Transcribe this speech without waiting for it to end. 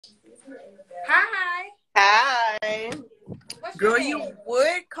Hi. Hi. What's your Girl, you name?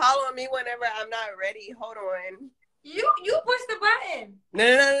 would call on me whenever I'm not ready. Hold on. You push the button.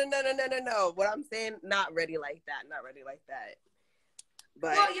 No. What I'm saying, not ready like that. Not ready like that.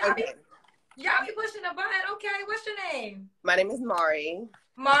 But Well, okay. y'all be pushing the button. Okay, what's your name? My name is Mari.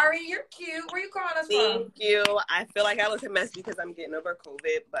 Mari, you're cute. Where you calling us from? Thank you. I feel like I look a mess because I'm getting over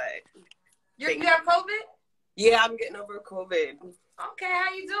COVID, but You have COVID? yeah, I'm getting over COVID. Okay,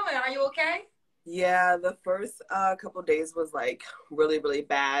 how you doing? Are you okay? Yeah, the first couple days was like really, really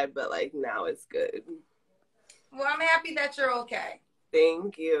bad, but like now it's good. Well, I'm happy that you're okay.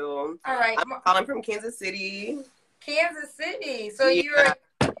 Thank you. All right, I'm calling from Kansas City. Kansas City. So Yeah.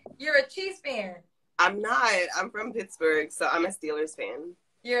 you're a Chiefs fan. I'm not. I'm from Pittsburgh, so I'm a Steelers fan.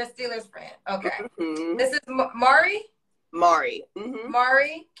 You're a Steelers fan. Okay. Mm-hmm. This is Mari. Mari. Mm-hmm.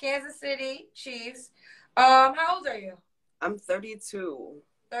 Mari, Kansas City Chiefs. How old are you? I'm 32.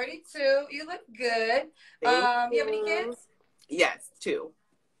 32. You look good. Thank You have any you. kids? Yes, two.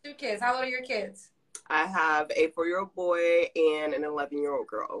 Two kids. How old are your kids? I have a 4-year-old boy and an 11-year-old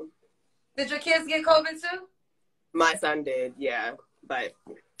girl. Did your kids get COVID too? My son did, yeah, but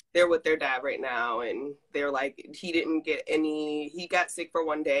they're with their dad right now, and they're like, he didn't get any. He got sick for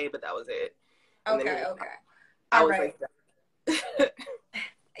one day, but that was it. And Okay. I All was right. like,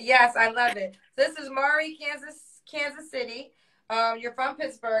 Yes, I love it. This is Mari, Kansas City. You're from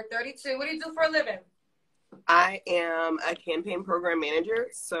Pittsburgh, 32. What do you do for a living? I am a campaign program manager,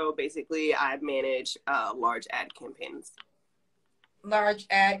 so basically I manage large ad campaigns. Large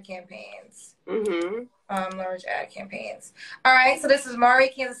ad campaigns. Mm-hmm. Large ad campaigns. All right. So this is Mari,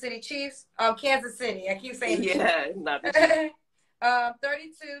 Kansas City Chiefs. Kansas City. I keep saying Yeah, not the Chiefs.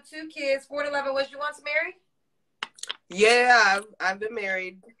 32, two kids, 4 to 11. Was you once married? Yeah, I've been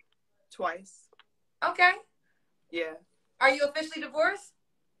married twice. Okay. Yeah. Are you officially divorced?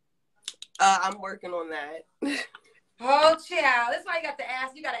 I'm working on that. Oh, child. That's why you got to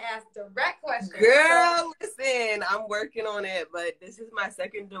ask. You got to ask direct questions. Girl, listen, I'm working on it, but this is my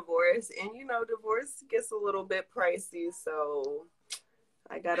second divorce, and you know, divorce gets a little bit pricey, so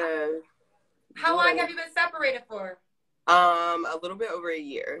I gotta. How long have you been separated for? A little bit over a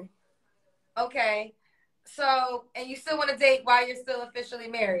year. Okay. So, and you still want to date while you're still officially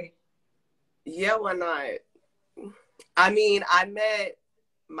married? Yeah, why not? I mean, I met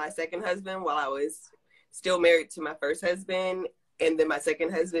my second husband while I was still married to my first husband, and then my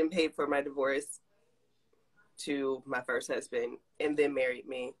second husband paid for my divorce to my first husband and then married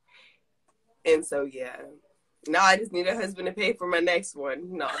me. And so, yeah. Now I just need a husband to pay for my next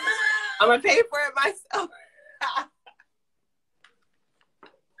one. No, I'm going to pay for it myself.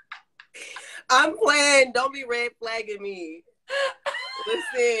 I'm playing. Don't be red flagging me.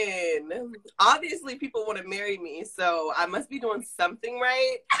 Listen, obviously people want to marry me, so I must be doing something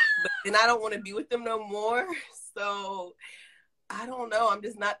right, but then I don't want to be with them no more. So I don't know. I'm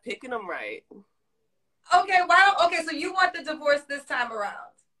just not picking them right. Okay, wow. Okay, so you want the divorce this time around?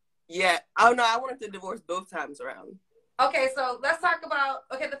 Yeah. Oh, no, I wanted to divorce both times around. Okay, so let's talk about,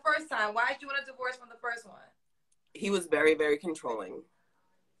 the first time. Why did you want a divorce from the first one? He was very, very controlling.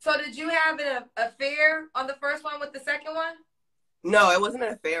 So did you have an affair on the first one with the second one? No, it wasn't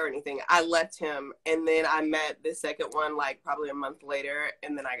an affair or anything. I left him, and then I met the second one like probably a month later,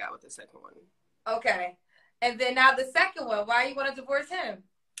 and then I got with the second one. Okay. And then now the second one, why you want to divorce him?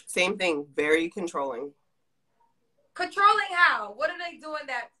 Same thing, very controlling. Controlling how? What are they doing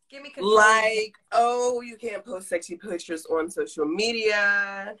that give me control? Like, oh, you can't post sexy pictures on social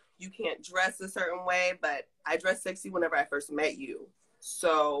media. You can't dress a certain way, but I dressed sexy whenever I first met you.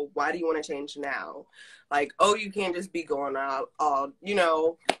 So why do you want to change now? Like, oh, you can't just be going out all,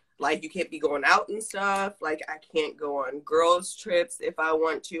 like you can't be going out and stuff. Like I can't go on girls' trips if I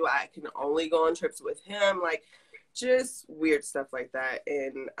want to. I can only go on trips with him. Like just weird stuff like that.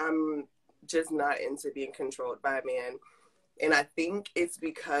 And I'm just not into being controlled by a man. And I think it's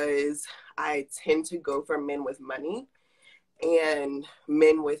because I tend to go for men with money. And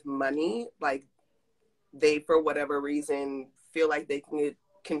men with money, like they, for whatever reason, feel like they can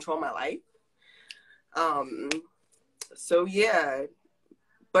control my life. So yeah,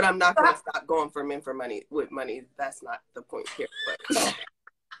 but I'm not gonna stop going for men for money with money. That's not the point here. But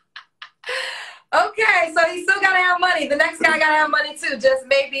okay, so you still gotta have money. The next guy gotta have money too. Just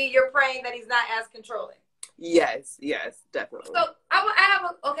maybe you're praying that he's not as controlling. yes, definitely. So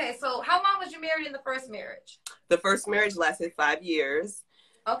so how long was you married in the first marriage? The first marriage lasted 5 years.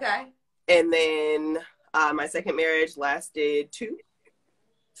 Okay. And then my second marriage lasted 2.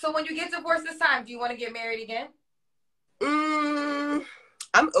 So when you get divorced this time, do you want to get married again?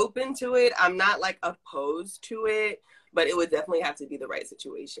 I'm open to it. I'm not like opposed to it, but it would definitely have to be the right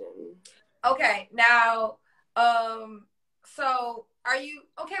situation. Okay, now, so are you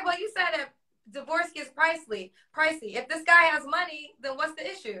okay? Well, you said that divorce gets pricey. Pricey. If this guy has money, then what's the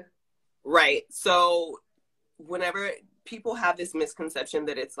issue? Right. So whenever people have this misconception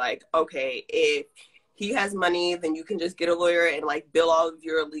that it's like, okay, if he has money, then you can just get a lawyer and like bill all of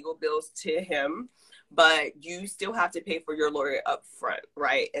your legal bills to him, but you still have to pay for your lawyer up front,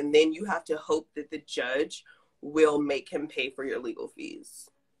 right? And then you have to hope that the judge will make him pay for your legal fees.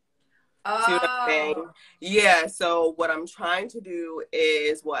 See what I'm saying? Oh, Yeah. So what I'm trying to do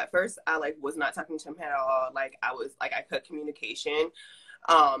is, well, at first I like was not talking to him at all. Like I was like I cut communication.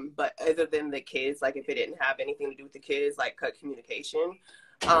 But other than the kids, like if it didn't have anything to do with the kids, like cut communication.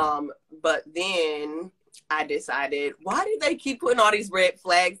 But then I decided, why did they keep putting all these red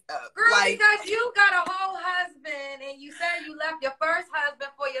flags up? girl, Like, because you got a whole husband, and you said you left your first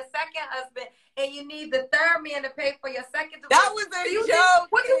husband for your second husband, and you need the third man to pay for your second divorce. that was a joke,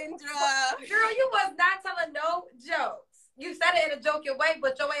 Kendra. Girl, you was not telling no jokes. You said it in a joking way,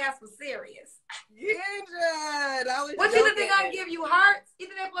 but your ass was serious. Kendra, that was What joking. you think they gonna give you hearts? You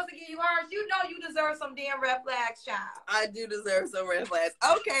think they're supposed to give you hearts? You know you deserve some damn red flags, child. I do deserve some red flags.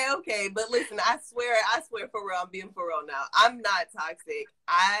 Okay. But listen, I swear for real, I'm being for real now. I'm not toxic.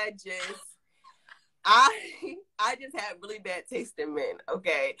 I just had really bad taste in men,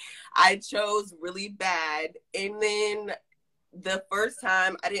 okay? I chose really bad, and then the first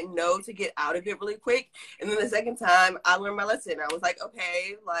time I didn't know to get out of it really quick, and then the second time I learned my lesson. I was like,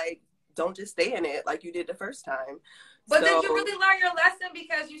 okay, like don't just stay in it like you did the first time. But did you really learn your lesson?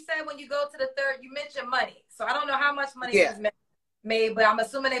 Because you said when you go to the third, you mentioned money. So I don't know how much money was made, but I'm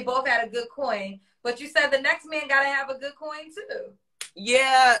assuming they both had a good coin. But you said the next man got to have a good coin too.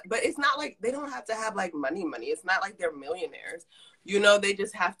 Yeah, but it's not like they don't have to have like money. It's not like they're millionaires. You know, they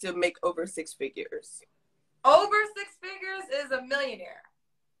just have to make over 6 figures. Over 6 figures is a millionaire.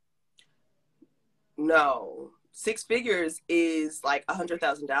 No, 6 figures is like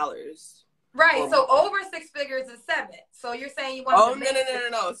 $100,000. Right. So over 6 figures is 7. So you're saying you want? Oh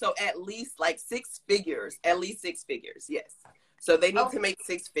no. So at least like 6 figures. At least 6 figures. Yes. So they need to make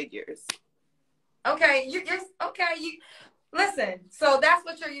 6 figures. Okay. You're okay. You listen. So that's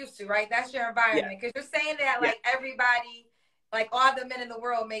what you're used to, right? That's your environment. Because you're saying that like everybody. Like all the men in the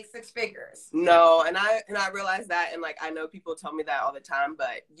world make 6 figures. No, and I realize that, and like I know people tell me that all the time,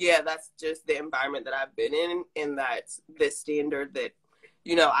 but yeah, that's just the environment that I've been in, and that's the standard that,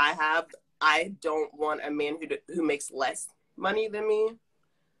 you know, I have. I don't want a man who makes less money than me.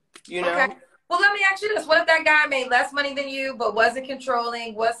 You know. Okay. Well, let me ask you this: what if that guy made less money than you, but wasn't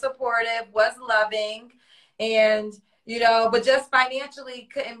controlling, was supportive, was loving, and you know, but just financially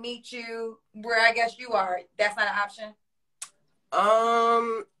couldn't meet you where I guess you are? That's not an option.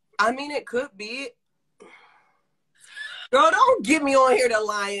 I mean, it could be. Girl, don't get me on here to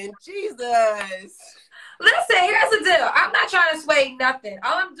lying. Jesus. Listen, here's the deal. I'm not trying to sway nothing.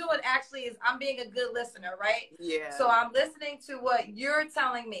 All I'm doing actually is I'm being a good listener, right? Yeah. So I'm listening to what you're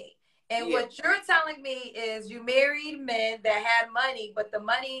telling me. And what you're telling me is you married men that had money, but the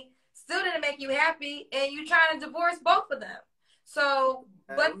money still didn't make you happy, and you trying to divorce both of them. So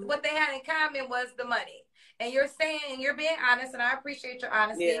what they had in common was the money. And you're saying, and you're being honest, and I appreciate your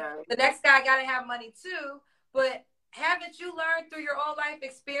honesty. Yeah. The next guy got to have money too, but haven't you learned through your own life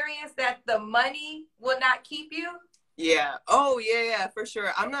experience that the money will not keep you? Yeah. Oh, yeah, for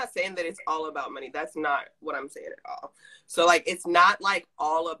sure. I'm not saying that it's all about money. That's not what I'm saying at all. So, like, it's not, like,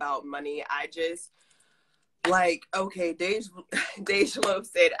 all about money. I just, like, okay, Dej Loaf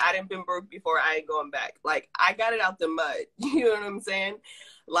said, I done been broke before, I ain't going back. Like, I got it out the mud. You know what I'm saying?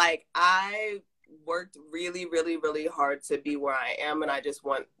 Like, I worked really, really, really hard to be where I am, and I just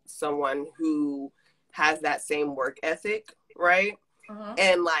want someone who has that same work ethic, right? Uh-huh.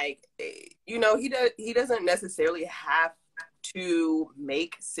 And like, you know, he doesn't necessarily have to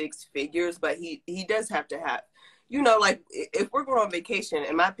make 6 figures, but he does have to have, you know, like if we're going on vacation,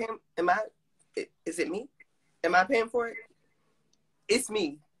 is it me? Am I paying for it? It's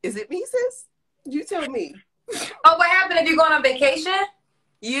me. Is it me, sis? You tell me. Oh, what happened if you're going on vacation?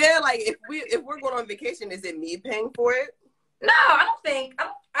 Yeah, like if we're going on vacation, is it me paying for it? No, I don't think.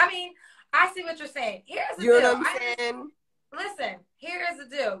 I mean, I see what you're saying. Here's the deal. You know what I'm saying? Listen, here's the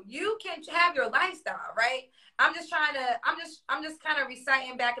deal. You can have your lifestyle, right? I'm just kind of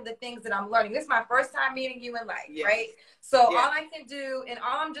reciting back of the things that I'm learning. This is my first time meeting you in life, right? So all I can do, and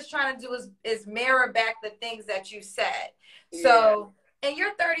all I'm just trying to do is mirror back the things that you said. So, and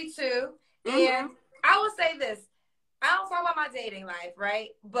you're 32, and I will say this. I don't talk about my dating life, right?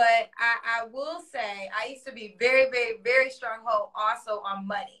 But I will say I used to be very, very, very stronghold also on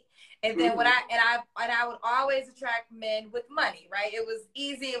money. And then when I would always attract men with money, right? It was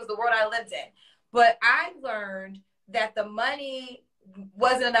easy. It was the world I lived in. But I learned that the money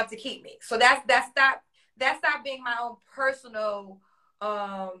wasn't enough to keep me. So that stopped being my own personal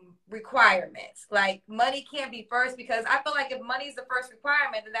requirements. Like money can't be first, because I feel like if money's the first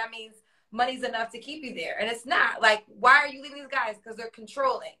requirement, then that means money's enough to keep you there. And it's not. Like, why are you leaving these guys? Because they're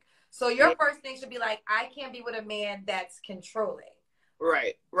controlling. So your first thing should be like, I can't be with a man that's controlling.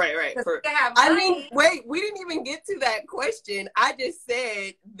 Right. I mean, wait, we didn't even get to that question. I just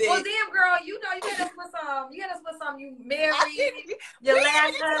said that. Well, damn, girl, you know you gotta split some. You married your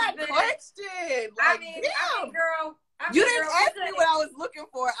last husband. Question. Like, I mean, girl. You didn't ask me what I was looking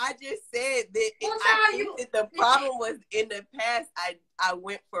for. I just said that, that the problem was in the past. I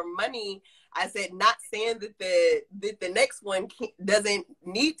went for money. I said, not saying that the next one doesn't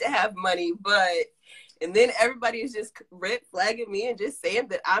need to have money, but. And then everybody is just red flagging me and just saying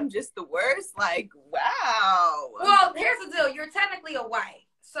that I'm just the worst. Like, wow. Well, here's the deal. You're technically a wife.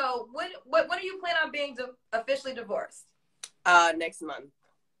 So when do you plan on being officially divorced? Next month.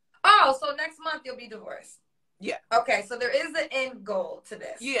 Oh, so next month you'll be divorced. Yeah. Okay, so there is an end goal to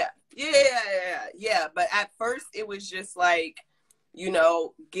this. Yeah. But at first it was just like,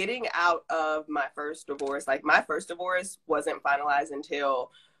 getting out of my first divorce. Like, my first divorce wasn't finalized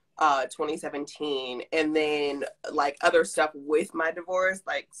until 2017, and then like other stuff with my divorce,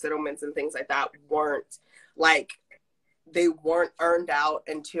 like settlements and things like that, weren't earned out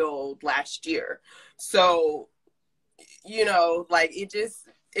until last year. So like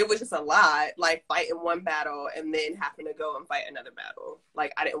it was just a lot, like fighting one battle and then having to go and fight another battle.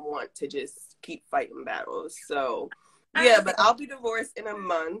 Like, I didn't want to just keep fighting battles. So yeah, but I'll be divorced in a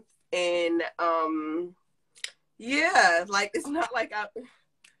month, and like, it's not like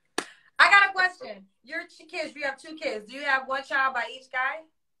I got a question. Your kids, you have 2 kids. Do you have one child by each guy?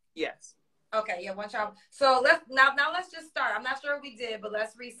 Yes. Okay, yeah, one child. So let's just start. I'm not sure if we did, but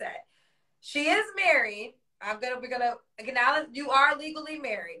let's reset. She is married. We're gonna acknowledge you are legally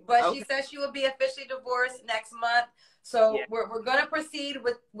married, but okay. She says she will be officially divorced next month. So yeah. We're gonna proceed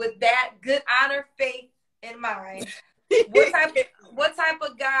with that good honor, faith in mind. What type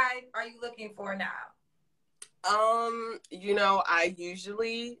of guy are you looking for now? I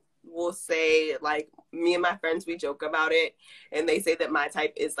usually will say, like, me and my friends, we joke about it, and they say that my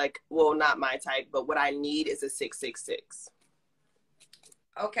type is like, well, not my type, but what I need is a 666.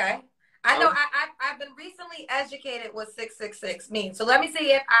 Okay. I know I've been recently educated what 666 means. So let me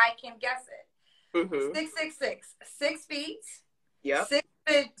see if I can guess it. 666, 6 feet. Yep.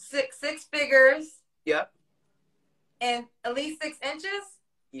 Six figures. Yep. And at least 6 inches.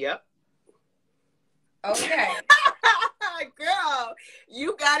 Yep. Okay. Girl,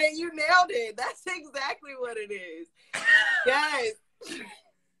 you got it. You nailed it. That's exactly what it is. Yes.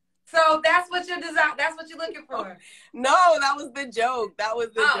 So that's what you're That's what you're looking for. No, that was the joke. That was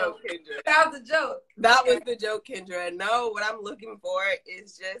the joke, Kendra. That was the joke. That was the joke, Kendra. No, what I'm looking for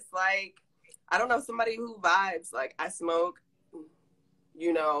is just like, I don't know, somebody who vibes. Like, I smoke,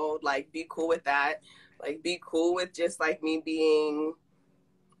 like, be cool with that. Like, be cool with just like me being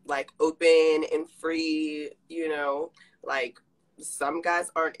like open and free, like, some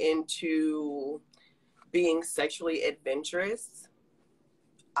guys aren't into being sexually adventurous.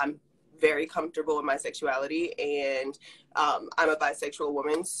 I'm very comfortable in my sexuality, and I'm a bisexual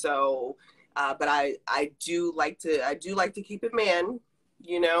woman. So, but I do like to keep it man,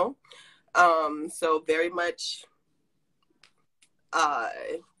 so very much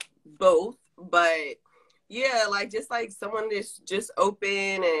both, but yeah, like, just like someone that's just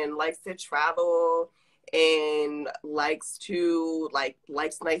open and likes to travel and likes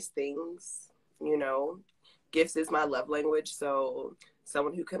nice things, Gifts is my love language, so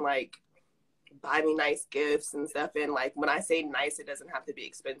someone who can like buy me nice gifts and stuff. And like, when I say nice, it doesn't have to be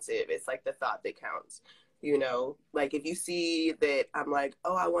expensive. It's like the thought that counts, like, if you see that I'm like,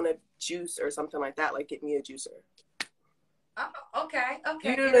 oh, I want a juice or something like that, like, get me a juicer. Oh, okay.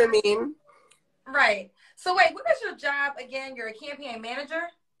 You know what I mean? Right. So wait, what is your job again? You're a campaign manager?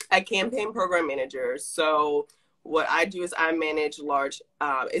 A campaign program manager. So what I do is I manage large,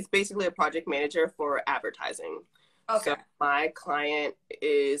 it's basically a project manager for advertising. Okay. So my client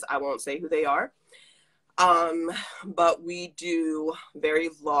is, I won't say who they are, but we do very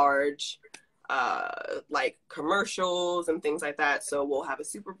large, like, commercials and things like that. So we'll have a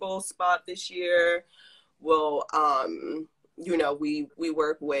Super Bowl spot this year. We'll, we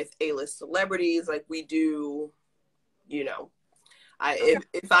work with A-list celebrities. Like, we do,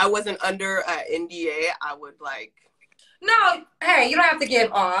 if I wasn't under NDA, I would, like, No, hey, you don't have to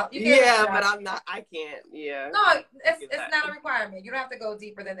give all. You gave Yeah, but I'm not. I can't. Yeah. No, it's not a requirement. You don't have to go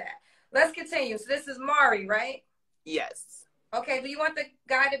deeper than that. Let's continue. So this is Mari, right? Yes. Okay. Do you want the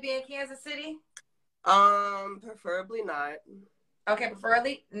guy to be in Kansas City? Preferably not. Okay,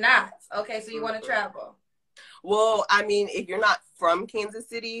 preferably not. Okay, so you want to travel. Well, I mean, if you're not from Kansas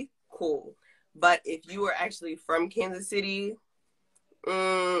City, cool. But if you are actually from Kansas City,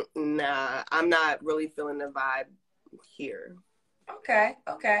 nah, I'm not really feeling the vibe here. Okay.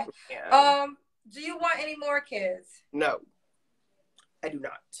 Yeah. Do you want any more kids? No, I do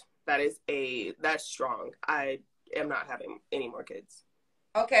not. That's strong. I am not having any more kids.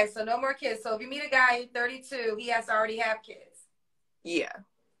 Okay, so no more kids. So if you meet a guy who's 32, he has to already have kids. Yeah.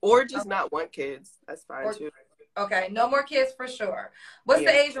 Or just not want kids. That's fine too. Okay, no more kids for sure. What's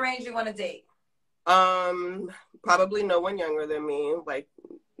the age range you want to date? Probably no one younger than me. Like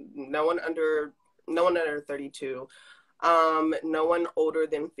no one under 32. No one older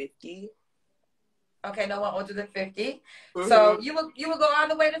than 50. Okay, no one older than 50. Mm-hmm. So you will go all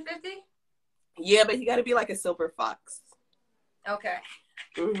the way to 50? Yeah, but you got to be like a silver fox. Okay.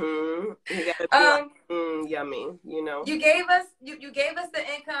 You gotta be yummy, you know. You gave us the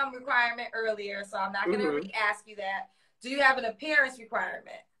income requirement earlier, so I'm not gonna re-ask you that. Do you have an appearance requirement?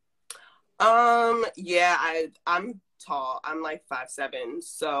 Yeah, I'm tall. I'm like 5'7",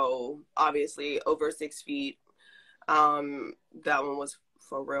 so obviously over 6 feet. That one was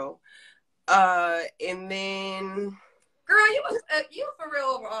for real. And then. Girl, you for real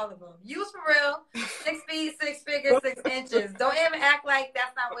over all of them. You was for real. 6 feet, 6 figures, 6 inches. Don't even act like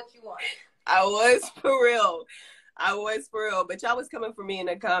that's not what you want. I was for real. But y'all was coming for me in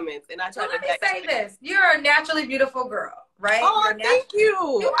the comments, and I tried to. Let me say this: you're a naturally beautiful girl, right? Oh, thank you.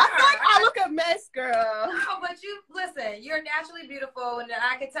 I feel like I look a mess, girl. No, but you listen. You're naturally beautiful, and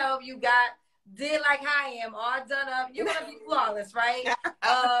I can tell if you did like I am, all done up. You're gonna be flawless, right?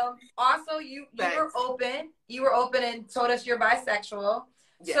 Also, you were open. You were open and told us you're bisexual.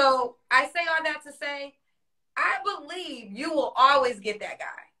 Yes. So I say all that to say, I believe you will always get that guy.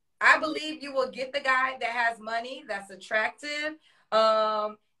 I believe you will get the guy that has money, that's attractive,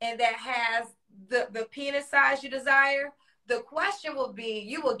 and that has the penis size you desire. The question will be,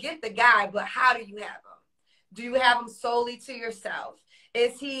 you will get the guy, but how do you have him? Do you have him solely to yourself?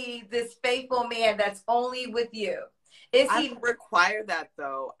 Is he this faithful man that's only with you? I don't require that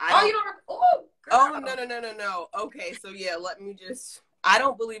though. You don't. No. Okay, so yeah, I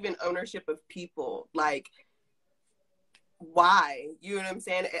don't believe in ownership of people. Like, why? You know what I'm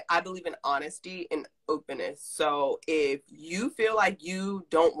saying? I believe in honesty and openness. So if you feel like you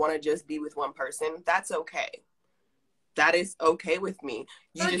don't want to just be with one person, that's okay. That is okay with me.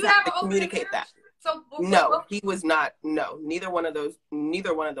 You just have to communicate that. So no, he was not. No, neither one of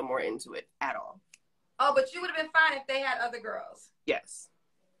them were into it at all. Oh, but you would have been fine if they had other girls. Yes.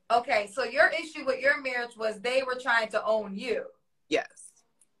 Okay, so your issue with your marriage was they were trying to own you. Yes.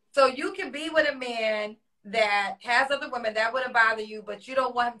 So you can be with a man that has other women, that wouldn't bother you, but you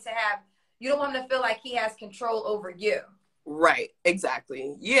don't want him to feel like he has control over you. Right,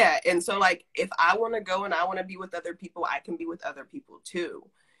 exactly. Yeah, and so like if I want to go and I want to be with other people, I can be with other people too.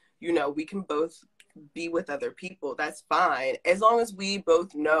 You know, we can both be with other people. That's fine. As long as we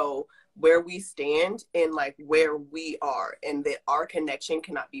both know where we stand and like where we are and that our connection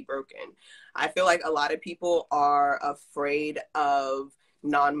cannot be broken. I feel like a lot of people are afraid of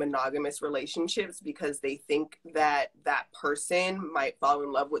non-monogamous relationships because they think that that person might fall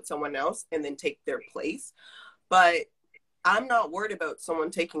in love with someone else and then take their place. But I'm not worried about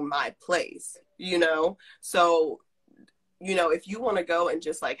someone taking my place, you know? So, you know, if you want to go and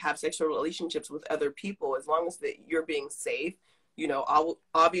just like have sexual relationships with other people, as long as that you're being safe, you know, I'll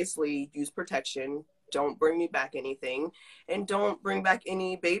obviously use protection. Don't bring me back anything and don't bring back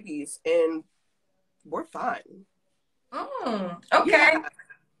any babies and we're fine. Okay.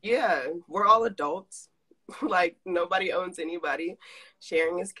 Yeah, we're all adults. Like nobody owns anybody.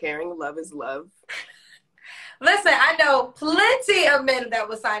 Sharing is caring. Love is love. Listen, I know plenty of men that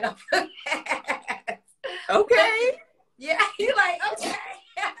will sign up for that. Okay. Yeah, you're like, okay.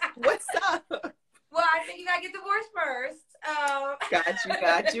 What's up? Well, I think you gotta get divorced first.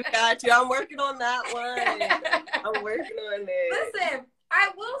 Got you. I'm working on that one. I'm working on it. Listen, I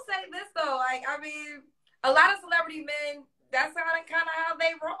will say this though. Like, I mean, a lot of celebrity men, that's kind of how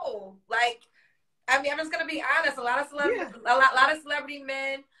they roll. Like, I mean, I'm just gonna be honest. A lot of celebrity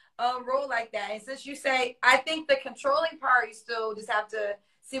men roll like that. And since you say, I think the controlling part, you still just have to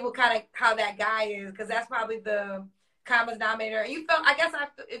see how that guy is, because that's probably the common denominator. And I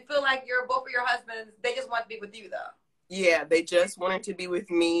feel like both of your husbands, they just want to be with you though. Yeah, they just wanted to be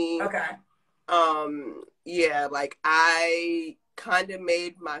with me. Okay. Yeah, like I kind of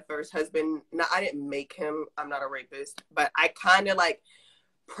made my first husband, no, I didn't make him, I'm not a rapist, but I kind of like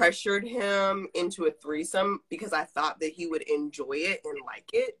pressured him into a threesome because I thought that he would enjoy it and like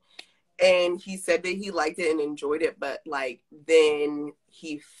it. And he said that he liked it and enjoyed it, but like then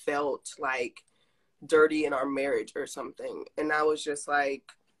he felt like dirty in our marriage or something. And I was just like,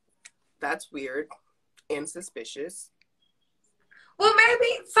 that's weird and suspicious. Well,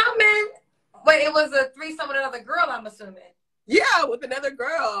 maybe some men. Wait, it was a threesome with another girl, I'm assuming. Yeah, with another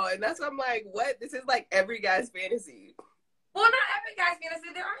girl. And that's why I'm like, what? This is like every guy's fantasy. Well, not every guy's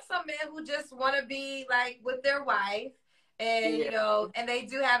fantasy. There are some men who just want to be like with their wife, and Yeah. and they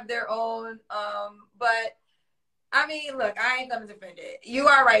do have their own. But I mean, look, I ain't gonna defend it. You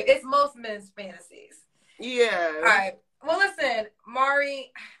are right. It's most men's fantasies. Yeah. All right. Well, listen,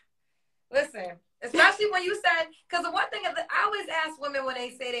 Mari. Listen, especially when you said, because the one thing is that I always ask women when they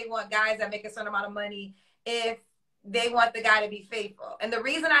say they want guys that make a certain amount of money if they want the guy to be faithful. And the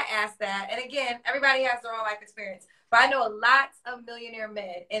reason I ask that, and again, everybody has their own life experience, but I know lots of millionaire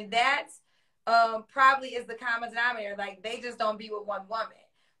men, and that probably is the common denominator. Like, they just don't be with one woman.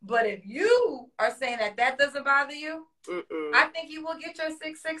 But if you are saying that that doesn't bother you, I think you will get your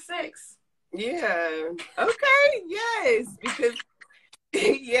 666. Yeah. Okay. Yes. Because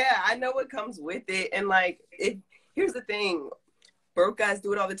yeah, I know what comes with it. And like, here's the thing, broke guys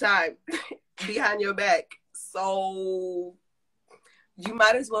do it all the time behind your back. So you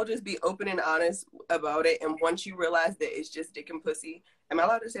might as well just be open and honest about it. And once you realize that it's just dick and pussy, am I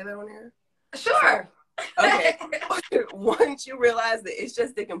allowed to say that on here? Sure. Okay. Once you realize that it's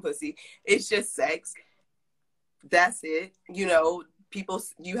just dick and pussy, it's just sex, that's it. You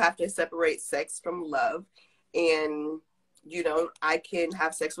have to separate sex from love. And I can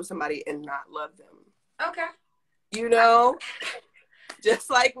have sex with somebody and not love them. Okay. Just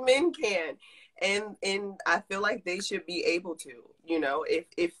like men can. And I feel like they should be able to,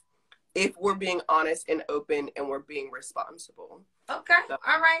 if we're being honest and open and we're being responsible. Okay. So,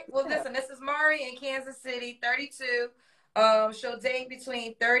 all right. Well, listen, this is Mari in Kansas City, 32. She'll date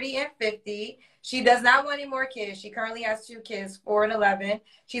between 30 and 50. She does not want any more kids. She currently has 2 kids, 4 and 11.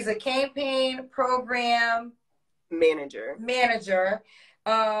 She's a campaign program manager.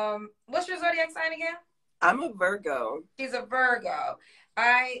 What's your zodiac sign again? I'm a Virgo. She's a Virgo.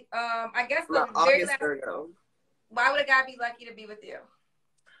 I guess the very last Virgo. Why would a guy be lucky to be with you?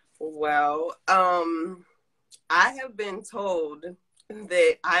 Well, I have been told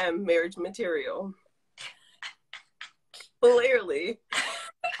that I am marriage material. Clearly.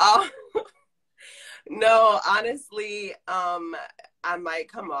 No, honestly, I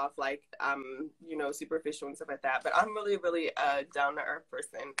might come off like I'm, superficial and stuff like that, but I'm really, really a down-to-earth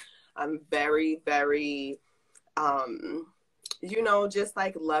person. I'm very, very, just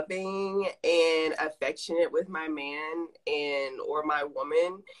like loving and affectionate with my man or my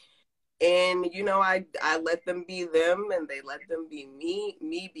woman. And, I let them be them and they let them be me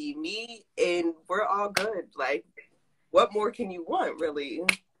be me, and we're all good. Like, what more can you want, really?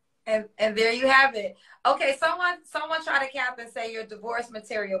 And there you have it. Okay, someone try to cap and say you're divorce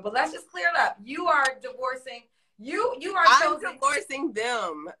material, but let's just clear it up. You are divorcing. I'm divorcing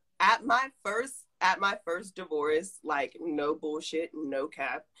them at my first divorce. Like, no bullshit, no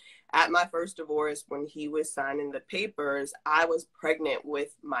cap. At my first divorce, when he was signing the papers, I was pregnant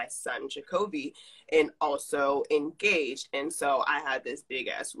with my son, Jacoby, and also engaged. And so I had this big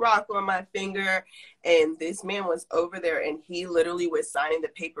ass rock on my finger, and this man was over there, and he literally was signing the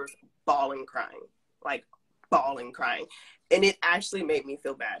papers, bawling, crying. And it actually made me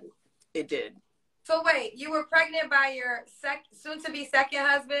feel bad. It did. So wait, you were pregnant by your soon-to-be second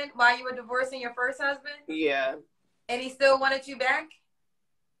husband while you were divorcing your first husband? Yeah. And he still wanted you back?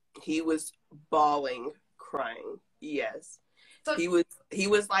 He was bawling, crying. Yes. So he was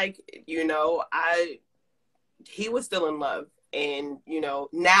like, he was still in love. And,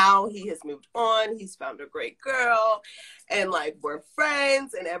 now he has moved on. He's found a great girl. And, like, we're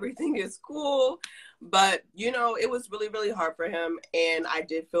friends and everything is cool. But, it was really, really hard for him. And I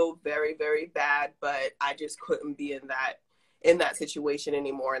did feel very, very bad. But I just couldn't be in that situation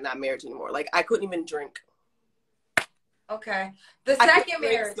anymore, in that marriage anymore. Like, I couldn't even drink. Okay. The second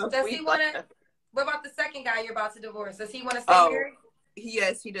marriage, does he want to, what about the second guy you're about to divorce? Does he want to stay married?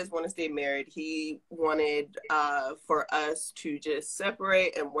 Yes, he does want to stay married. He wanted for us to just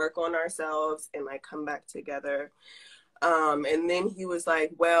separate and work on ourselves and like come back together. And then he was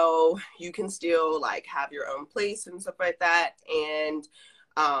like, well, you can still like have your own place and stuff like that. And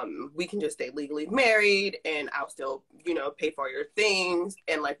we can just stay legally married and I'll still, pay for your things.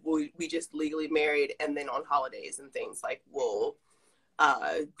 And like, we just legally married. And then on holidays and things like we'll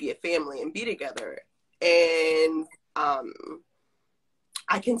be a family and be together. And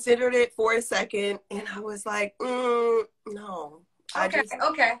I considered it for a second, and I was like, no. Okay.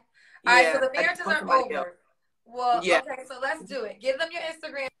 All right, so the marriages are over. Else. Well, yeah. Okay, so let's do it. Give them your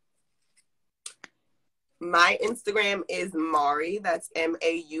Instagram. My Instagram is Mauri, that's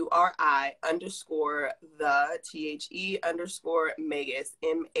MAURI _ the THE _ Magus,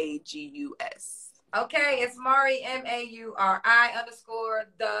 MAGUS. Okay, it's Mauri, MAURI _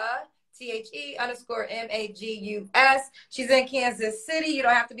 the THE _ MAGUS. She's in Kansas City. You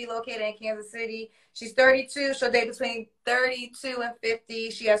don't have to be located in Kansas City. She's 32. She'll date between 32 and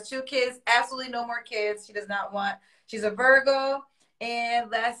 50. She has 2 kids. Absolutely no more kids. She does not want. She's a Virgo. And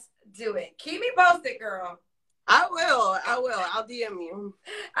let's do it. Keep me posted, girl. I will. I'll DM you.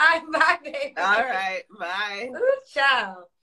 All right, bye, baby. All right, bye. Ooh, ciao.